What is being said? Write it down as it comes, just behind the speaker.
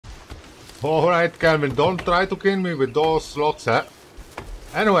Alright, Calvin, don't try to kill me with those logs, eh?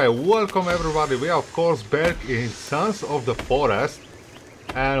 Anyway, welcome everybody, we are of course back in Sons of the Forest.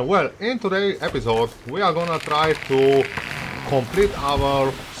 And well, in today's episode, we are gonna try to complete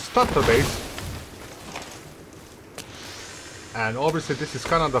our starter base. And obviously this is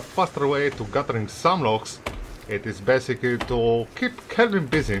kind of the faster way to gathering some logs. It is basically to keep Calvin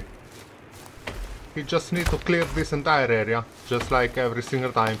busy. He just needs to clear this entire area, just like every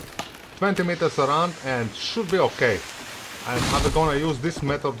single time. 20 meters around and should be okay. And I'm gonna use this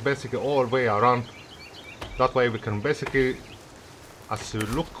method basically all the way around. That way we can basically, as you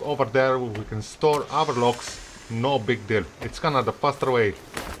look over there, we can store our logs. No big deal. It's kinda the faster way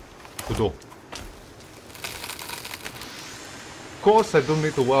to do. Of course I do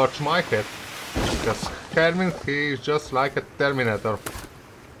need to watch my head, because Calvin, he is just like a Terminator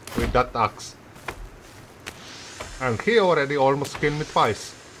with that axe. And he already almost killed me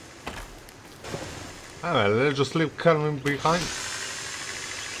twice. Well, let's just leave Calvin behind.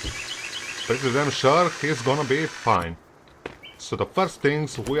 Pretty damn sure he's gonna be fine. So the first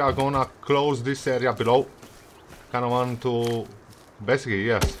things, we are gonna close this area below. Kinda want to, basically,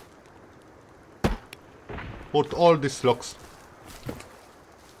 yes, put all these logs.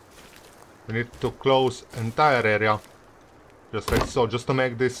 We need to close entire area, just like so, just to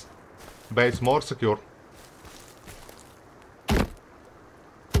make this base more secure.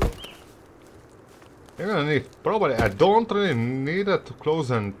 Even if probably I don't really need it to close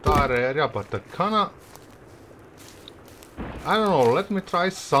the entire area, but I kinda, I don't know, let me try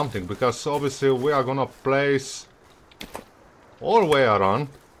something, because obviously we are gonna place all the way around.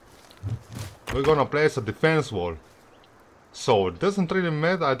 We're gonna place a defense wall. So it doesn't really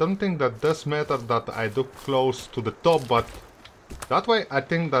matter, I don't think that does matter that I do close to the top, but that way I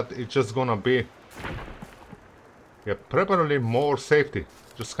think that it's just gonna be, yeah, preferably more safety,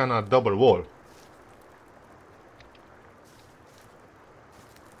 just kinda double wall.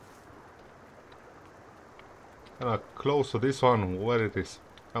 Close to this one, where it is.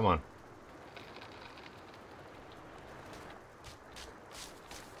 Come on.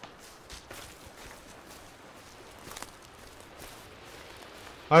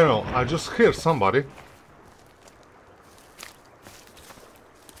 I don't know, I just hear somebody.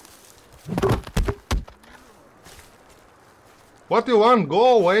 What do you want?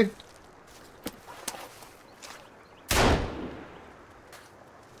 Go away.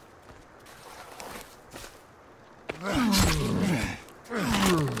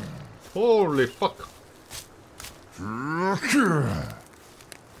 Holy fuck.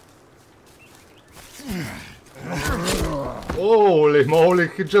 Holy moly,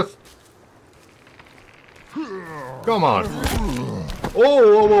 he just... Come on. Oh,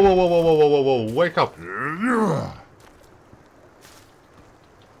 whoa, whoa, whoa, whoa, whoa, whoa, whoa, whoa, wake up.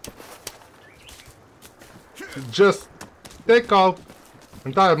 Just take out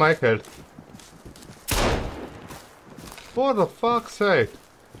entire my health. For the fuck's sake.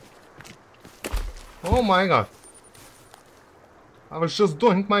 Oh my god. I was just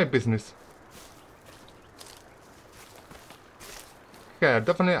doing my business. Okay,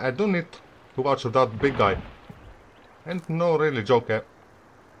 definitely I do need to watch that big guy. And no really joke, eh?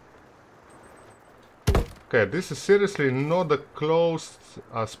 Okay, this is seriously not the close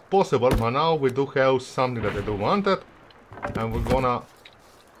as possible, but now we do have something that I do wanted. And we're gonna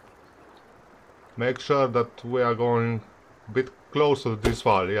make sure that we are going a bit closer to this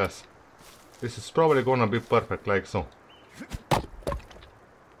wall, yes. This is probably gonna be perfect, like so.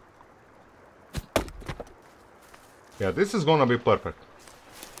 Yeah, this is gonna be perfect.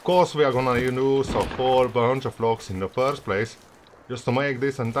 Of course, we are gonna use a whole bunch of logs in the first place, just to make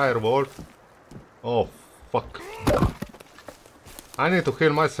this entire wall. Oh, fuck. I need to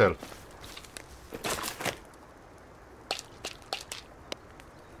heal myself.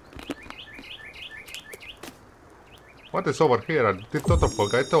 What is over here? I did not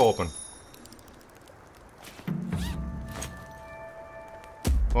forget to open.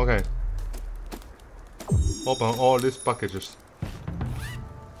 Okay. Open all these packages.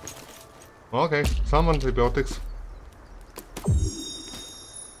 Okay, some antibiotics.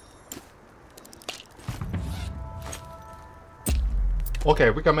 Okay,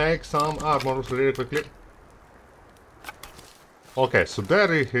 we can make some armor really quickly. Okay, so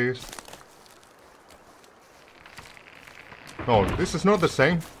there he is. No, this is not the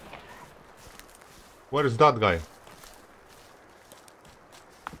same. Where is that guy?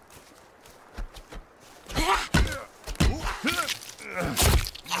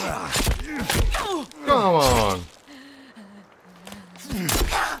 Come on!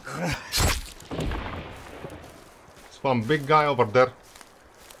 There's one big guy over there.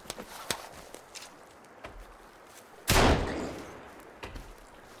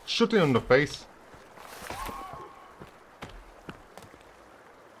 shoot you in the face.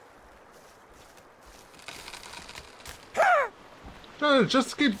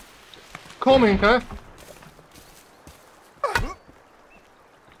 Just keep coming, huh?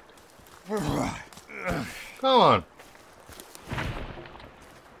 Come on.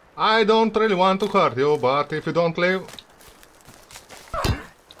 I don't really want to hurt you, but if you don't leave...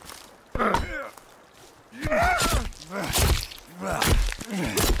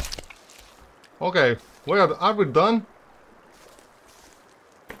 Okay, are we done?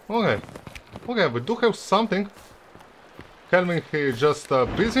 Okay. Okay, we do have something. Kelvin, he's just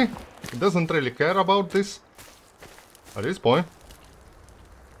busy. He doesn't really care about this. At this point.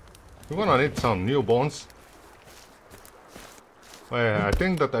 We're gonna need some new bones. I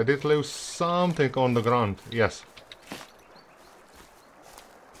think that I did leave something on the ground. Yes.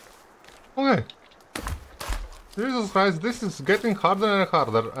 Okay. Jesus Christ, this is getting harder and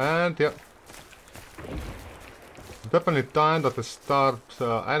harder. And yeah. It's definitely time that I start...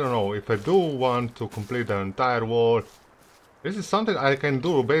 I don't know, if I do want to complete the entire wall. This is something I can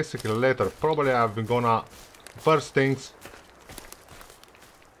do basically later. Probably I'm gonna... First things...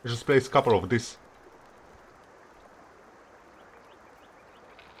 Just place a couple of this.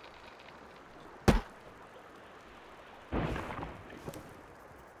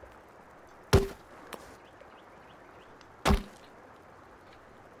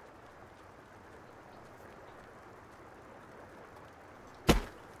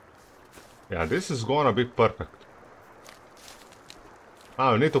 Yeah, this is gonna be perfect.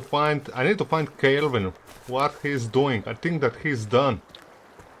 I need to find Kelvin. What he's doing. I think that he's done.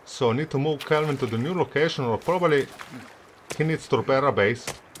 So I need to move Kelvin to the new location, or probably he needs to repair a base.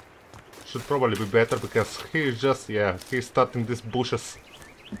 Should probably be better because he's just, yeah, he's starting these bushes.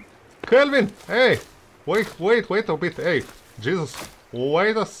 Kelvin! Hey! Wait a bit. Hey, Jesus.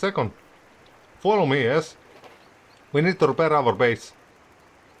 Wait a second. Follow me, yes? We need to repair our base.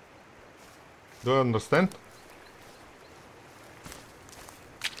 Do you understand?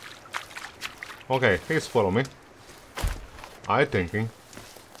 Okay, he's follow me. I thinking.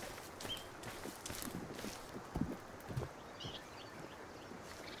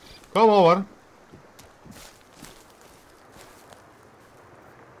 Come over.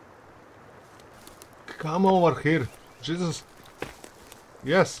 Come over here. Jesus.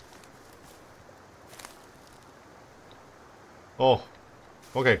 Yes. Oh.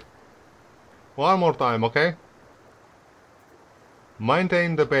 Okay. One more time, okay?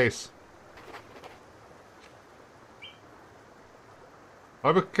 Maintain the base.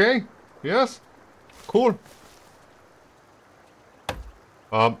 Are we okay? Yes? Cool.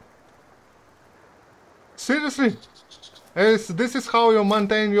 Seriously? This is how you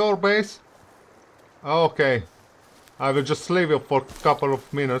maintain your base? Okay. I will just leave you for a couple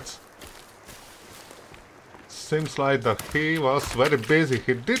of minutes. Seems like that he was very busy.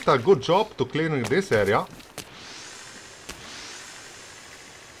 He did a good job to clearing this area.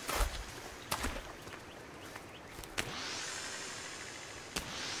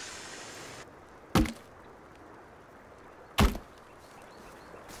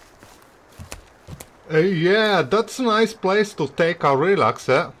 Yeah, that's a nice place to take a relax,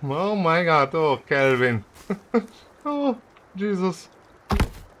 eh? Oh my god, oh Kelvin. Oh, Jesus.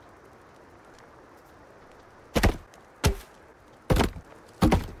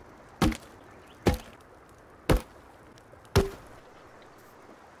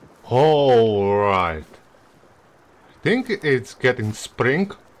 Alright. I think it's getting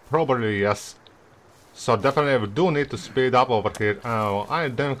spring. Probably yes. So definitely we do need to speed up over here. I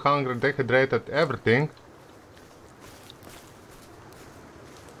am damn hungry, dehydrated, everything.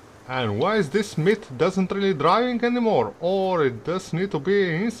 And why is this meat doesn't really driving anymore? Or it does need to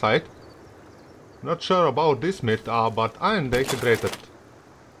be inside. Not sure about this meat, but I am dehydrated.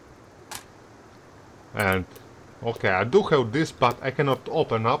 And okay, I do have this, but I cannot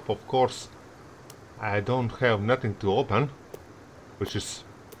open up, of course. I don't have nothing to open, which is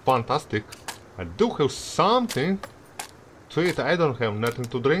fantastic. I do have something to eat. I don't have nothing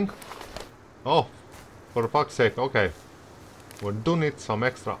to drink. Oh, for fuck's sake, okay. We do need some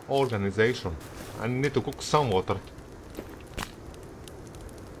extra organization. I need to cook some water.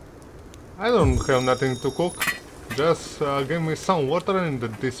 I don't have nothing to cook. Just give me some water in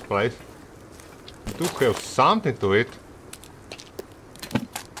this place. I do have something to eat.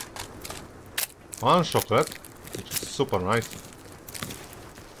 One chocolate, which is super nice.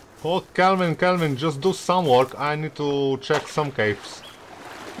 Oh, Kelvin, just do some work. I need to check some caves.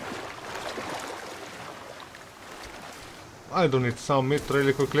 I do need some meat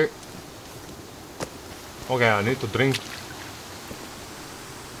really quickly. Okay, I need to drink.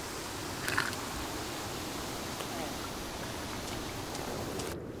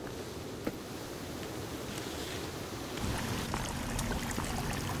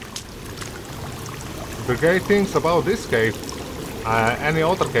 The great things about this cave, any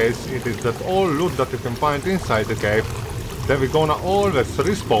other case, it is that all loot that you can find inside the cave, they will gonna always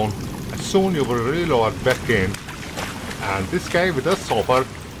respawn as soon you will reload back in. And this cave does offer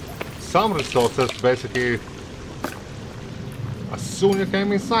some resources basically as soon you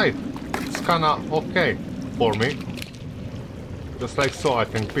came inside. It's kinda okay for me. Just like so, I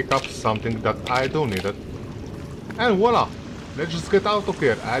can pick up something that I do need it. And voila! Let's just get out of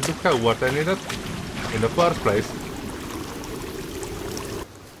here. I do have what I needed in the first place.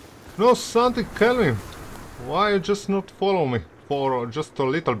 No, something, Kelvin. Why you just not follow me for just a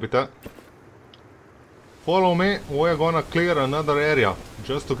little bit? Follow me, we're gonna clear another area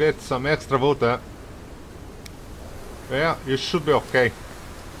just to get some extra wood. Yeah, you should be okay.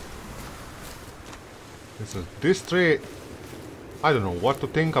 This tree, I don't know what to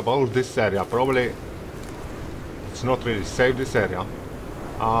think about this area. Probably it's not really safe, this area.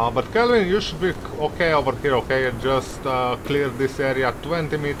 But Kelvin, you should be okay over here, okay? Just clear this area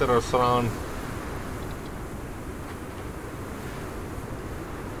 20 meters around.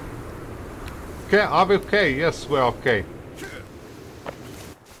 Okay, are we okay? Yes, we're okay.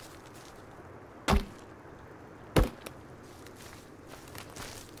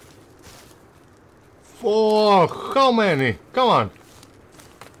 For how many? Come on.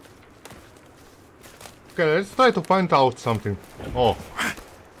 Okay, let's try to find out something. Oh.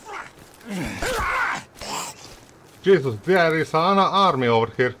 Jesus, there is an army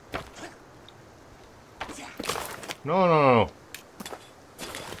over here. No, no, no, no.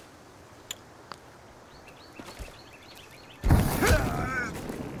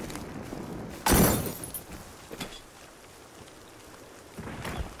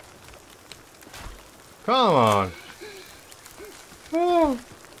 Come on. Oh,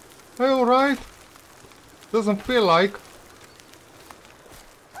 are you alright? Doesn't feel like.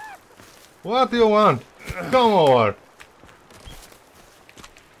 What do you want? Come over.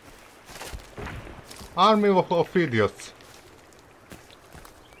 Army of idiots.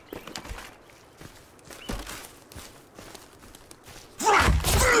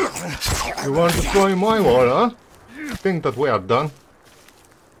 You want to destroy my wall, huh? Think that we are done?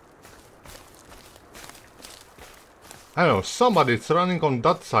 I don't know, somebody's running on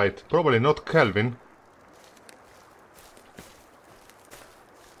that side. Probably not Kelvin.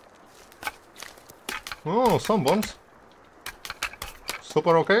 Oh, some bombs.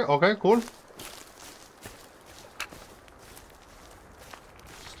 Super okay, okay, cool.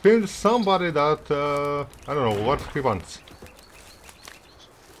 Still somebody that, I don't know what he wants.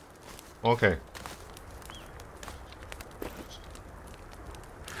 Okay.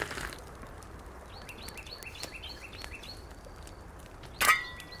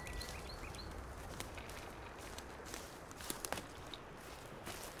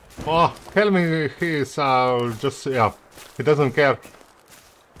 Oh, Kelvin, he is just, yeah, he doesn't care.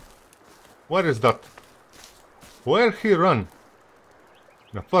 Where is that? Where he run?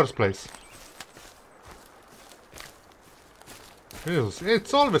 In the first place. Jesus,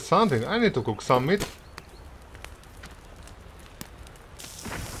 it's always something. I need to cook some meat.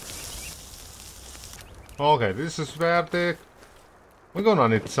 Okay, this is where the... We're gonna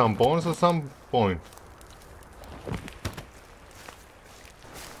need some bones at some point.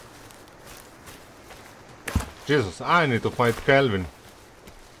 Jesus, I need to fight Kelvin.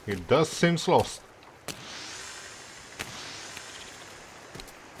 He does seem lost.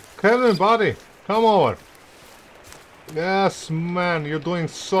 Kelvin, buddy, come over. Yes, man, you're doing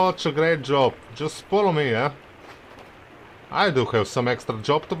such a great job. Just follow me, yeah? I do have some extra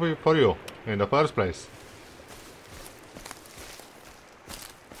job to be for you, in the first place.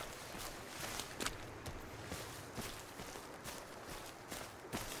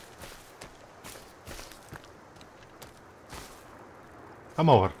 Come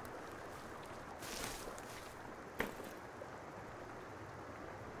over.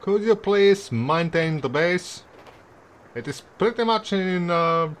 Could you please maintain the base? It is pretty much in,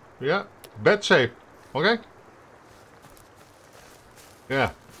 yeah, bad shape, okay?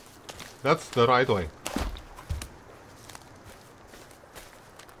 Yeah, that's the right way.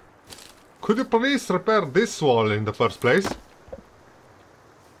 Could you please repair this wall in the first place?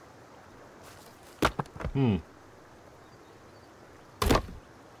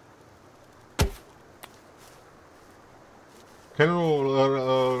 Can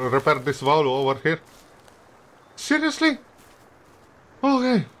you repair this wall over here? Seriously?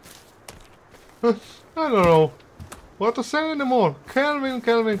 Okay. I don't know what to say anymore. Kelvin.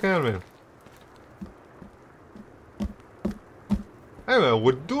 Anyway,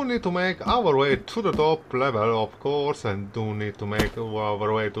 we do need to make our way to the top level, of course, and do need to make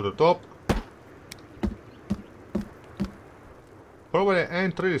our way to the top. Probably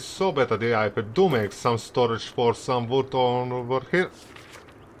ain't really so bad idea if I do make some storage for some wood on over here.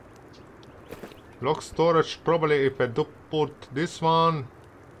 Log storage, probably if I do put this one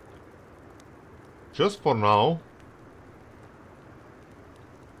just for now.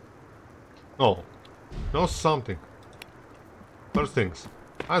 Oh, no something. First things,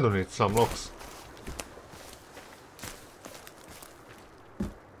 I don't need some logs.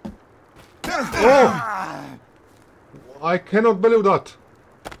 Oh! I cannot believe that.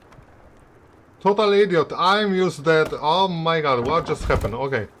 Total idiot. I'm used that. Oh my god, what just happened?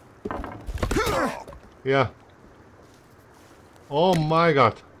 Okay. Yeah. Oh my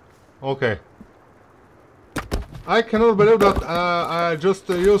god. Okay. I cannot believe that I just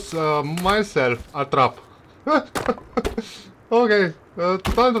use myself a trap. Okay.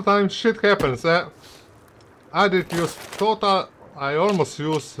 Time to time shit happens. I did use total. I almost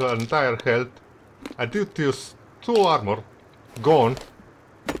used entire health. I did use 2 armor. Gone.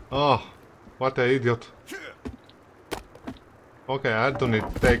 Oh, what an idiot. Okay, I don't need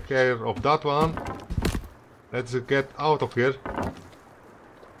to take care of that one. Let's get out of here.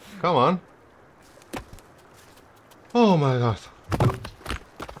 Come on. Oh my god.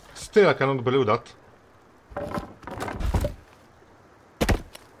 Still I cannot believe that.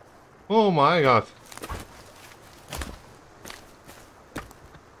 Oh my god.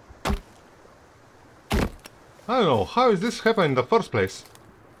 I don't know, how is this happening in the first place?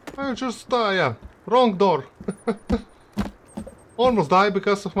 I just, yeah, wrong door. Almost died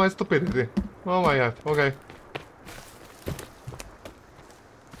because of my stupidity. Oh my god, okay.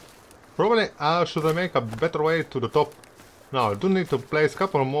 Probably I should make a better way to the top. Now I do need to place a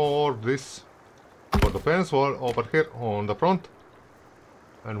couple more of this for the fence wall over here on the front.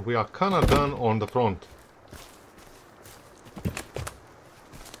 And we are kinda done on the front.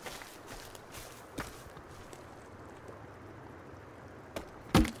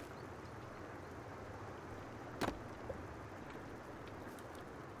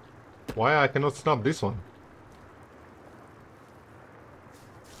 Why I cannot snap this one?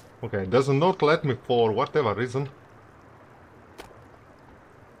 Okay, it does not let me for whatever reason.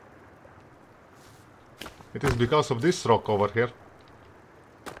 It is because of this rock over here.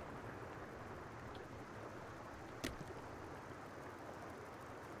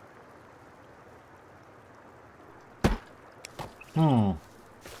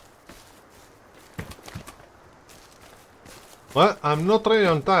 Well, I'm not really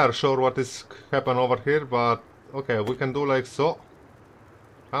entirely sure what is happening over here, but okay, we can do like so.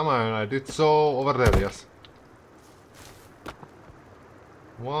 Come on, I did so over there, yes.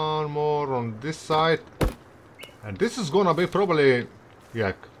 One more on this side. And this is gonna be probably,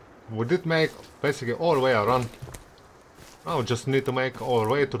 yeah, we did make basically all the way around. Now just need to make all the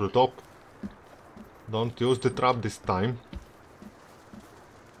way to the top. Don't use the trap this time.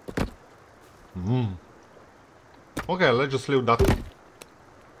 Okay, let's just leave that.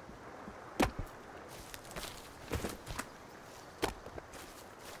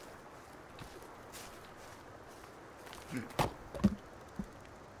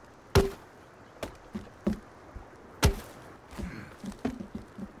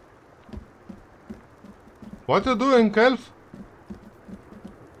 What are you doing, Elf?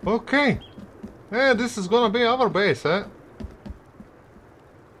 Okay. Yeah, this is gonna be our base, eh?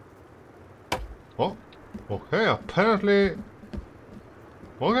 Oh, okay, apparently...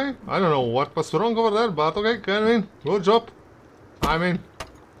 Okay, I don't know what was wrong over there, but okay, Kevin, good job. I mean...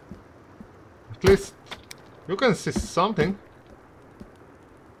 At least... You can see something.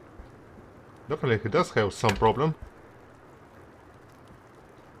 Definitely he does have some problem.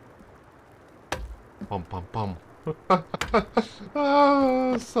 Pum pum pum.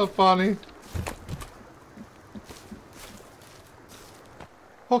 Ah, so funny.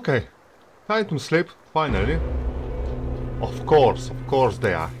 Okay. Time to sleep, finally. Of course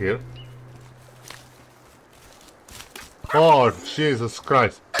they are here. Oh, Jesus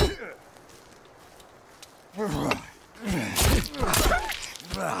Christ.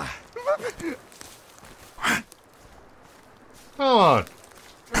 Come on.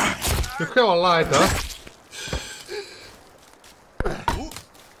 You have a lighter.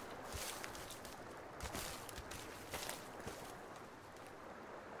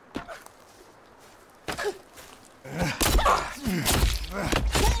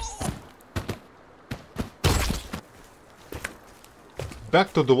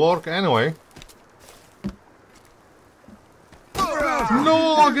 Back to the work anyway.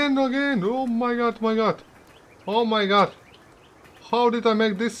 No, again. Oh my god, Oh my god. How did I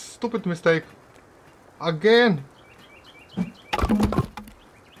make this stupid mistake? Again.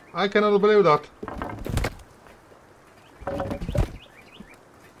 I cannot believe that.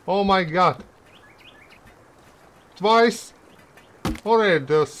 Oh my god. Twice. Already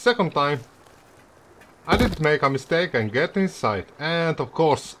the second time. I did make a mistake and get inside. And of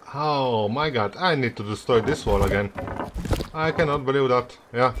course, oh my god, I need to destroy this wall again. I cannot believe that.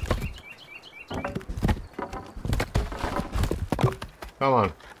 Yeah. Come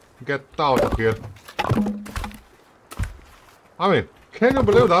on. Get out of here. I mean, can you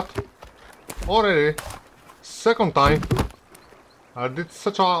believe that? Already, second time, I did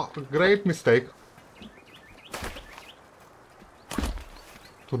such a great mistake.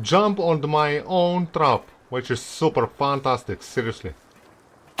 To jump on my own trap, which is super fantastic, seriously.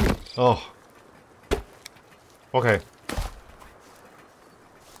 Oh. Okay.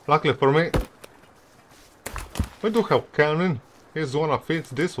 Luckily for me, we do have cannon. He's gonna fix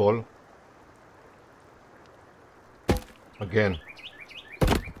this wall. Again.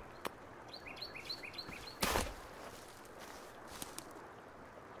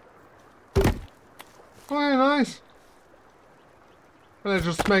 Very nice. Let's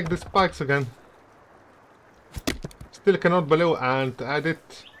just make these spikes again. Still cannot believe, and I did,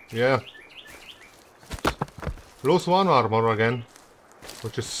 yeah, lose one armor again,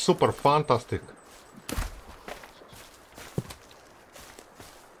 which is super fantastic.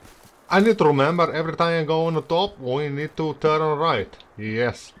 I need to remember every time I go on the top, we need to turn right.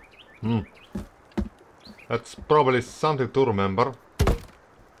 Yes. That's probably something to remember.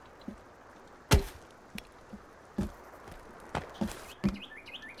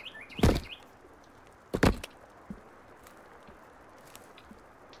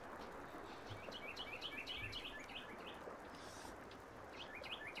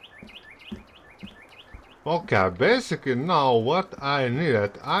 Okay, basically now what I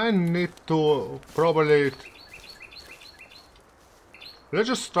need to probably... Let's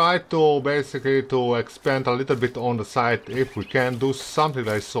just try to basically to expand a little bit on the side if we can do something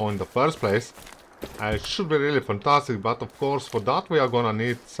I saw in the first place. It should be really fantastic, but of course for that we are gonna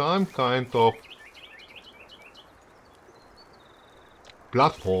need some kind of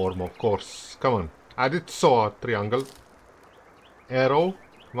platform, of course. Come on, I did saw a triangle. Arrow,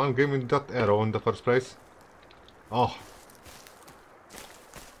 come on, give me that arrow in the first place. Oh.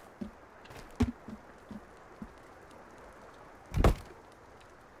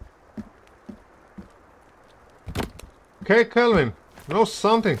 Okay, Kelvin, know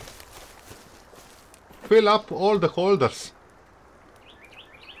something. Fill up all the holders.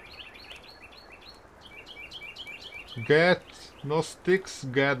 Get no sticks,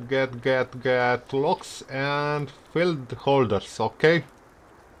 get locks and fill the holders, okay?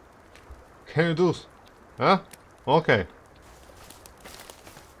 Can you do? Huh? Okay.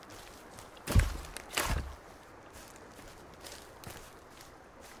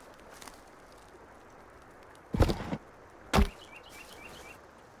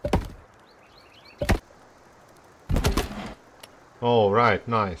 Oh, right,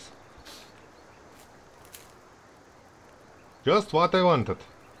 nice. Just what I wanted.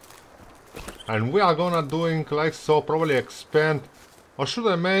 And we are gonna doing like so, probably expand. Or should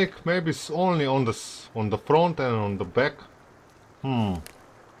I make maybe it's only on the front and on the back? My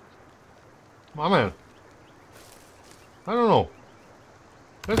man. I don't know.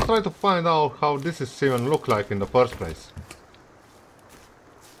 Let's try to find out how this is even look like in the first place.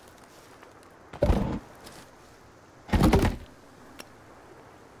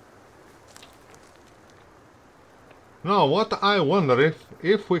 Now what I wonder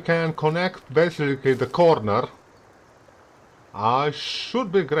if we can connect basically the corner. I should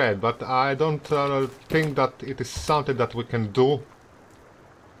be great, but I don't think that it is something that we can do.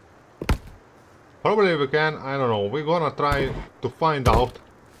 Probably we can, I don't know, we're gonna try to find out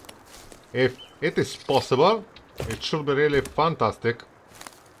if it is possible. It should be really fantastic.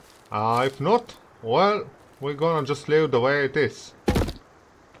 If not, well, we're gonna just leave the way it is.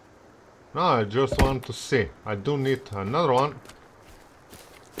 Now I just want to see. I do need another one.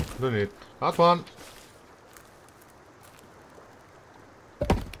 Do need that one.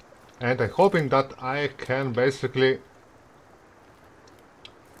 And I'm hoping that I can basically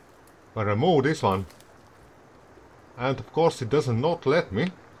remove this one. And of course it does not let me.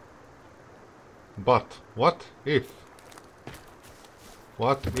 But what if?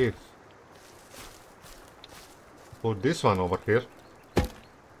 What if? Put this one over here.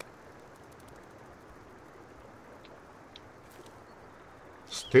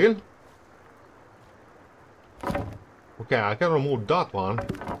 Still? Okay, I can remove that one.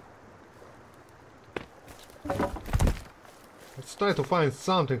 Let's try to find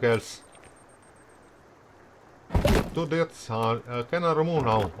something else. Do that. Can I remove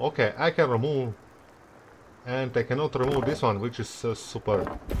now? Okay, I can remove And I cannot remove this one, which is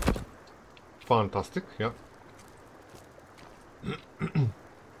super fantastic, yeah.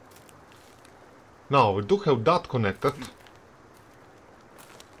 Now, we do have that connected.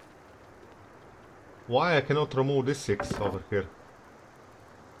 Why I cannot remove this 6 over here?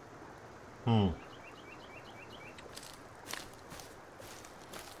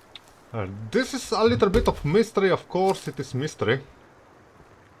 This is a little bit of mystery, of course it is mystery.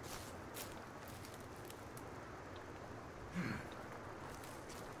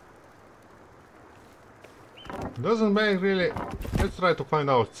 Doesn't make really... Let's try to find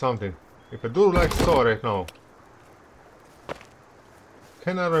out something. If I do like so right now.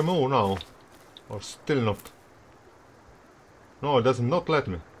 Can I remove now? Or still not? No, it does not let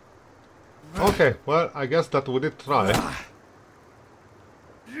me. Okay, well, I guess that we did try.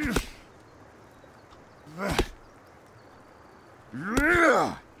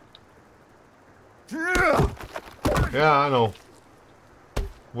 Yeah, I know.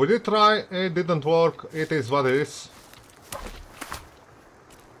 We did try, it didn't work, it is what it is.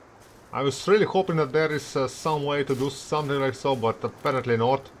 I was really hoping that there is some way to do something like so, but apparently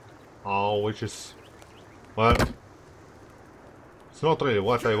not. Which is... well... it's not really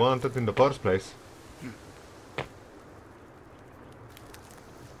what I wanted in the first place.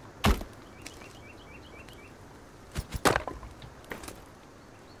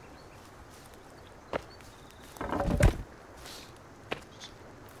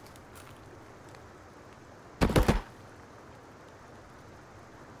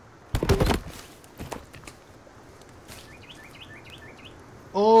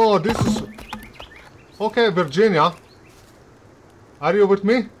 Oh, this is... okay, Virginia. Are you with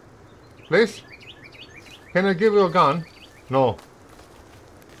me? Please? Can I give you a gun? No.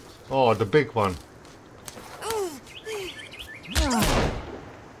 Oh, the big one.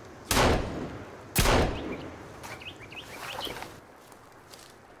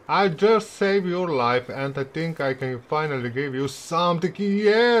 I just saved your life and I think I can finally give you something.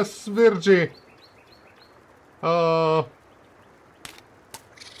 Yes, Virgie!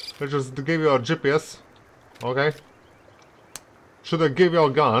 Let's just give you a GPS. Okay. Should I give you a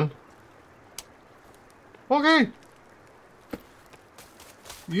gun? Okay.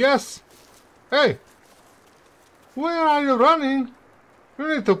 Yes. Hey. Where are you running? You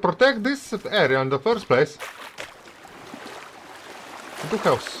need to protect this area in the first place. We do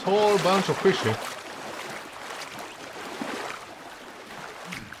have a whole bunch of fishing.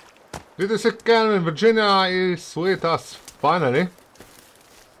 Did you see Calvin? Virginia is with us finally.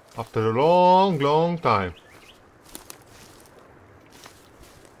 After a long, long time.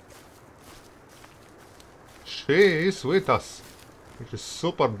 She is with us, which is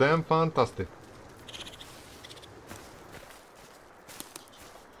super damn fantastic.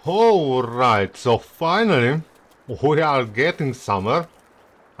 Alright, so finally we are getting summer.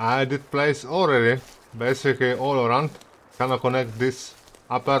 I did place already, basically all around. Can I connect this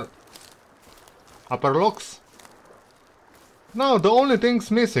upper locks? Now the only thing's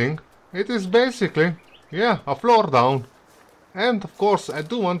missing, it is basically, yeah, a floor down. And of course I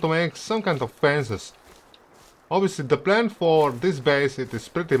do want to make some kind of fences. Obviously the plan for this base, it is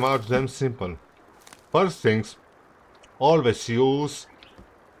pretty much damn simple. First things, always use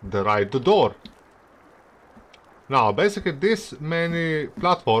the right door. Now basically this mini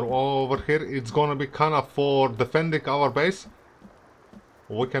platform over here, it's gonna be kinda for defending our base.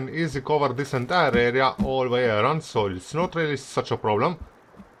 We can easily cover this entire area all the way around, so it's not really such a problem.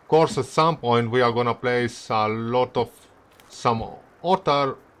 Of course, at some point we are gonna place a lot of some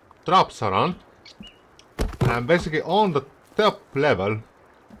other traps around. And basically on the top level,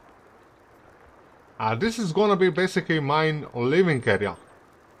 this is gonna be basically my living area.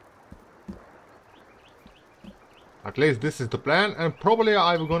 At least this is the plan, and probably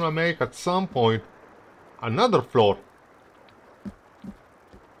I'm gonna make at some point another floor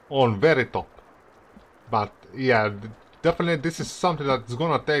on very top. But yeah, definitely this is something that's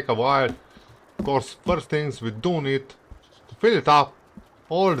gonna take a while. Of course, first things we do need to fill it up,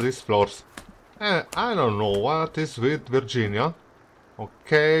 all these floors. And I don't know what is with Virginia.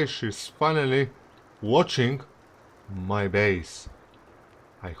 Okay, she's finally watching my base.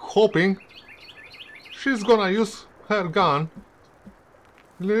 I'm hoping she's gonna use her gun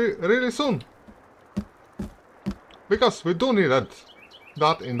really soon. Because we do need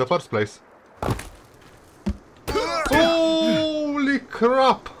that in the first place. Holy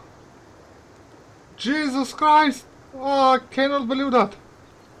crap! Jesus Christ! Oh, I cannot believe that.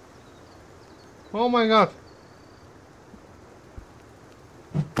 Oh my god.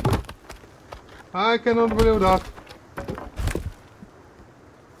 I cannot believe that.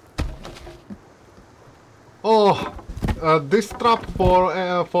 Oh, this trap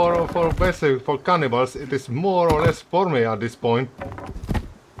for basically for cannibals, it is more or less for me at this point.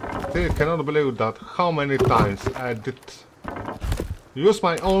 I cannot believe that how many times I did use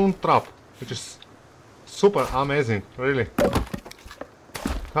my own trap, which is super amazing, really.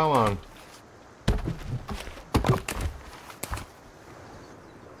 Come on.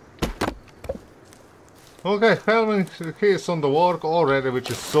 Okay, Helvin, he is on the work already,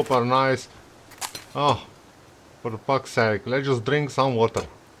 which is super nice. Oh, for fuck's sake, let's just drink some water.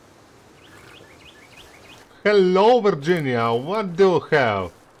 Hello, Virginia, what do you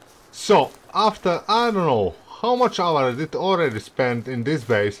have? So, after, I don't know, how much hour I did already spend in this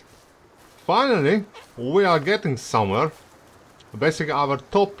base, finally, we are getting somewhere. Basically, our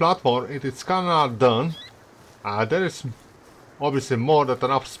top platform, it is kinda done. There is obviously more than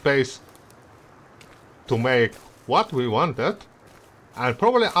enough space to make what we wanted, and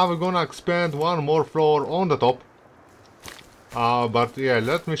probably I'm gonna expand one more floor on the top, but yeah,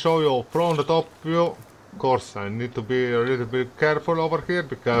 let me show you from the top view. Of course, I need to be a little bit careful over here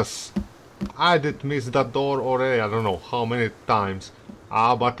because I did miss that door already, I don't know how many times,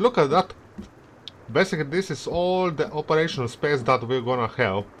 but look at that. Basically, this is all the operational space that we're gonna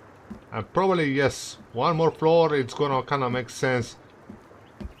have, and probably, yes, one more floor, it's gonna kinda make sense.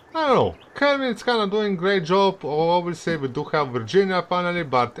 I don't know, Kelvin is kinda doing great job. Obviously we do have Virginia finally,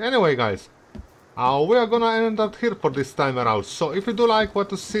 but anyway guys, we are gonna end up here for this time around. So if you do like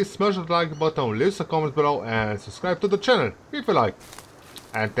what you see, smash the like button, leave some comments below and subscribe to the channel if you like.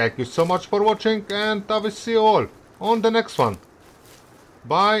 And thank you so much for watching, and I will see you all on the next one.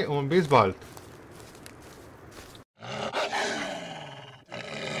 Bye and bis bald.